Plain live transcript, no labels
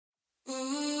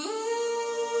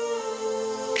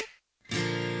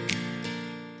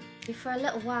For a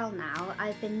little while now,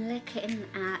 I've been looking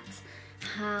at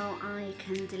how I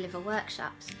can deliver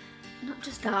workshops, not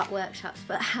just art workshops,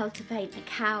 but how to paint a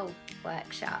cow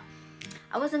workshop.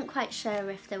 I wasn't quite sure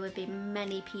if there would be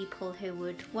many people who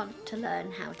would want to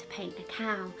learn how to paint a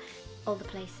cow. All the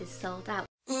places sold out.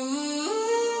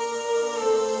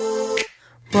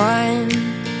 1,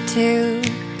 2,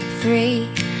 3.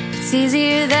 It's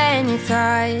easier than you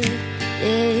thought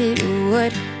it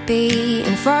would be,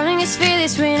 and falling is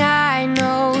fearless when I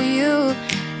know you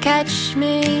catch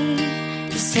me.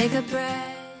 Just take a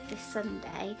breath. This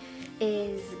Sunday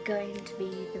is going to be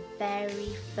the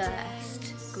very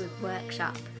first group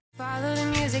workshop. Follow the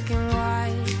music and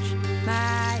watch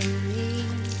my lead.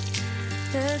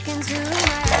 Look into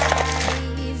my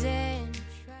eyes and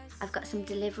trust. I've got some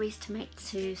deliveries to make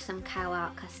to some cow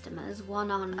art customers,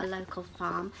 one on a local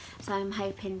farm, so I'm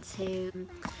hoping to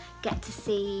get to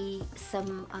see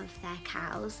some of their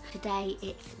cows. Today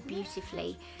it's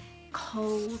beautifully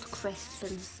cold, crisp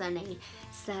and sunny,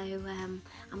 so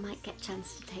I might get a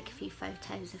chance to take a few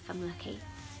photos if I'm lucky.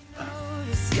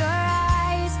 Notice your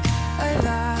eyes are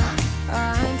locked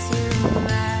onto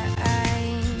mine.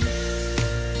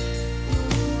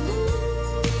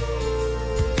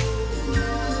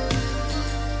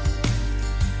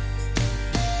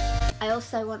 I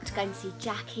also want to go and see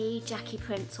Jackie. Jackie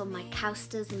prints all my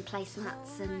cowsters and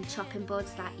placemats and chopping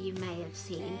boards that you may have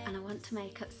seen. And I want to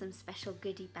make up some special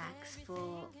goodie bags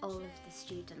for all of the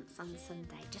students on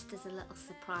Sunday, just as a little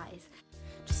surprise.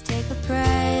 Just take a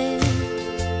breath.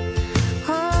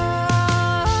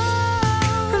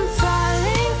 I'm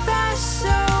falling fast,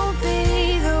 so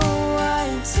be the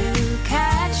one to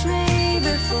catch me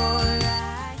before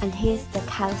I... And here's the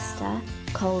cowster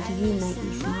called You Make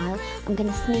Me Smile. I'm going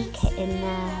to sneak it in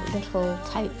their little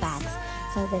tote bags,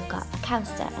 so they've got a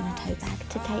cowster and a tote bag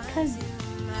to take home.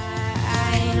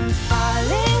 I'm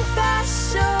falling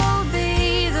fast, so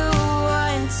be the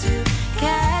one to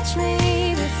catch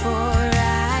me before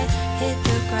I hit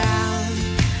the ground.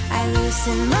 I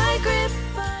loosen my grip.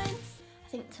 I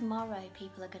think tomorrow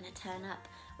people are going to turn up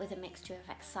with a mixture of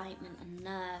excitement and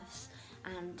nerves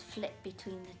and flip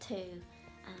between the two.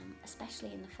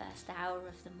 Especially in the first hour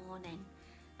of the morning,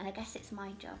 and I guess it's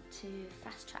my job to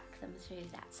fast track them through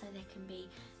that so they can be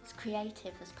as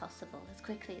creative as possible, as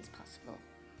quickly as possible.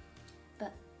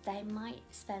 But they might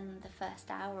spend the first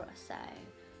hour or so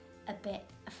a bit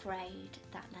afraid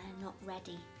that they're not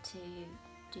ready to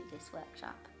do this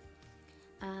workshop,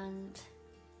 and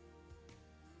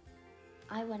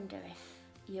I wonder if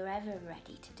you're ever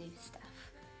ready to do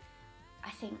stuff. I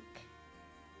think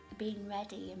being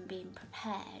ready and being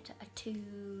prepared are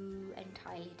two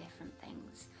entirely different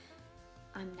things.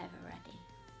 I'm never ready.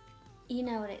 You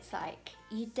know what it's like.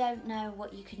 You don't know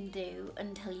what you can do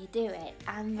until you do it,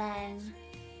 and then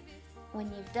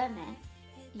when you've done it,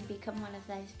 you become one of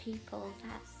those people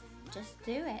that just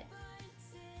do it.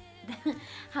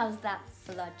 How's that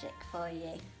for logic for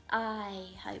you? I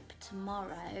hope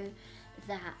tomorrow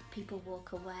that people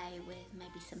walk away with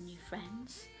maybe some new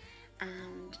friends,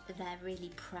 and they're really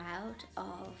proud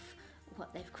of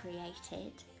what they've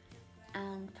created,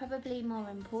 and probably more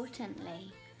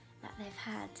importantly that they've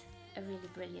had a really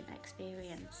brilliant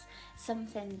experience,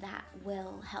 something that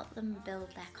will help them build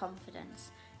their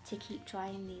confidence to keep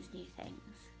trying these new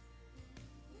things.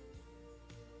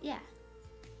 Yeah,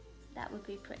 that would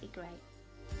be pretty great.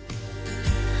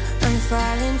 I'm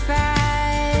falling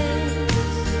fast.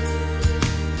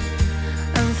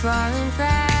 I'm falling fast.